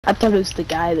I thought it was the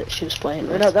guy that she was playing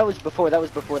with. No, that was before. No,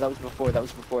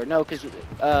 because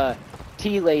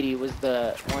T-Lady was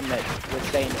the one that was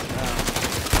saying,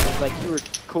 was like, you were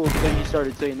cool, but then you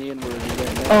started saying the N-word.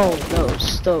 Oh,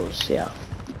 those, yeah.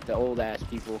 The old-ass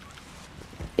people.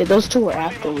 Yeah, those two were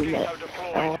after we met.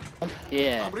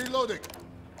 Yeah. I'm reloading.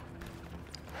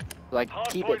 Like,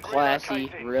 keep it classy,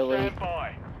 really.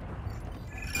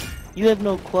 You have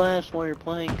no class while you're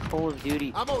playing Call of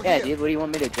Duty. Yeah, dude, what do you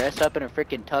want me to dress up in a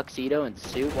freaking tuxedo and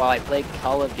suit while I play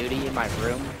Call of Duty in my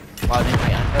room? While I'm in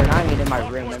my, or not even in my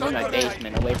room, I'm in my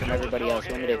basement, away from everybody else.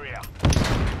 You want me to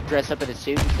dress up in a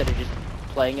suit instead of just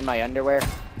playing in my underwear?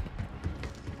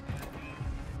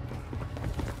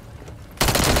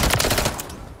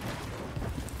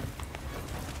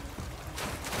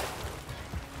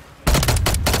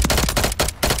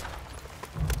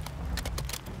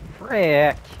 Frick.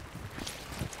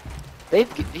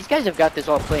 These guys have got this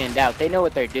all planned out. They know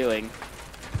what they're doing.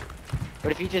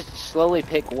 But if you just slowly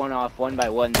pick one off one by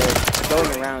one, they're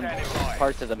going around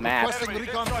parts of the map.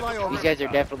 These guys are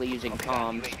definitely using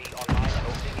comms.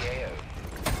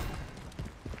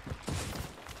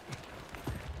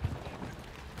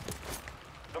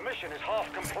 The mission is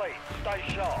half complete. Stay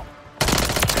sharp.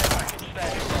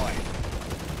 Standing by.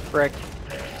 Frick.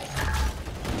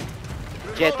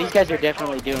 Jet, these guys are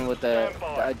definitely doing what the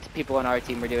people on our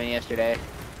team were doing yesterday.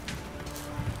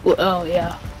 Well, oh,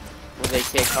 yeah. Where they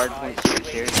take hard points too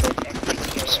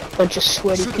seriously. Bunch of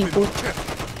sweaty people.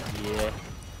 Yeah.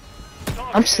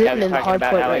 I'm sitting in the hard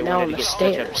point right now on the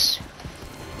stairs.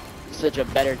 Such a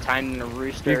better time than a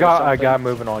rooster. You got a guy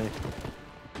moving on you.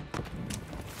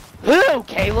 Whoa,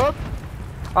 Caleb!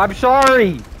 I'm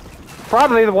sorry!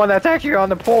 Probably the one that's actually on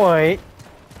the point.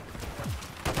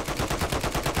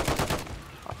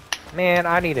 Man,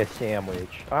 I need a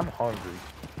sandwich. I'm hungry.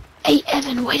 Hey,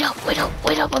 Evan, wait up.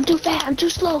 I'm too fat. I'm too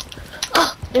slow.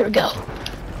 Oh, there we go.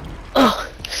 Oh,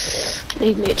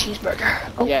 need me a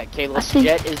cheeseburger. Oh, yeah, Caleb,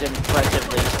 Jet is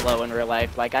impressively slow in real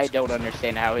life. Like, I don't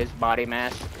understand how his body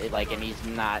mass, and he's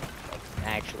not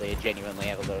actually genuinely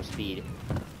have a low speed.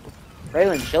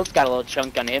 Raylan Schultz got a little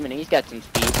chunk on him, and he's got some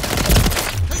speed.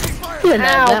 He doesn't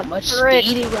have that much speed.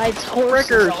 He rides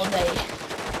horses all day.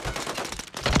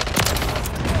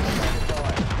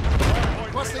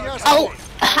 Oh!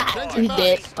 He's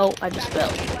dead. Oh, I just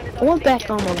fell. I went back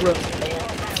on the roof, man.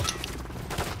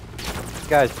 You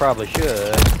guys probably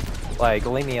should. Like,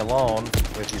 leave me alone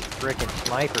with your frickin'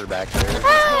 sniper back there.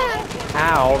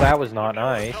 Ow, that was not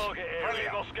nice.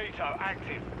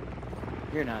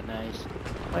 You're not nice.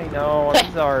 I know,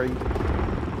 I'm sorry.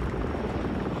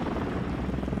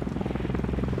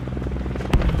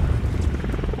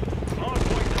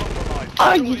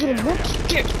 Oh, you little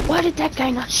monkey! Why did that guy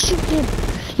not shoot him?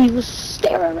 He was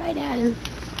staring right at him.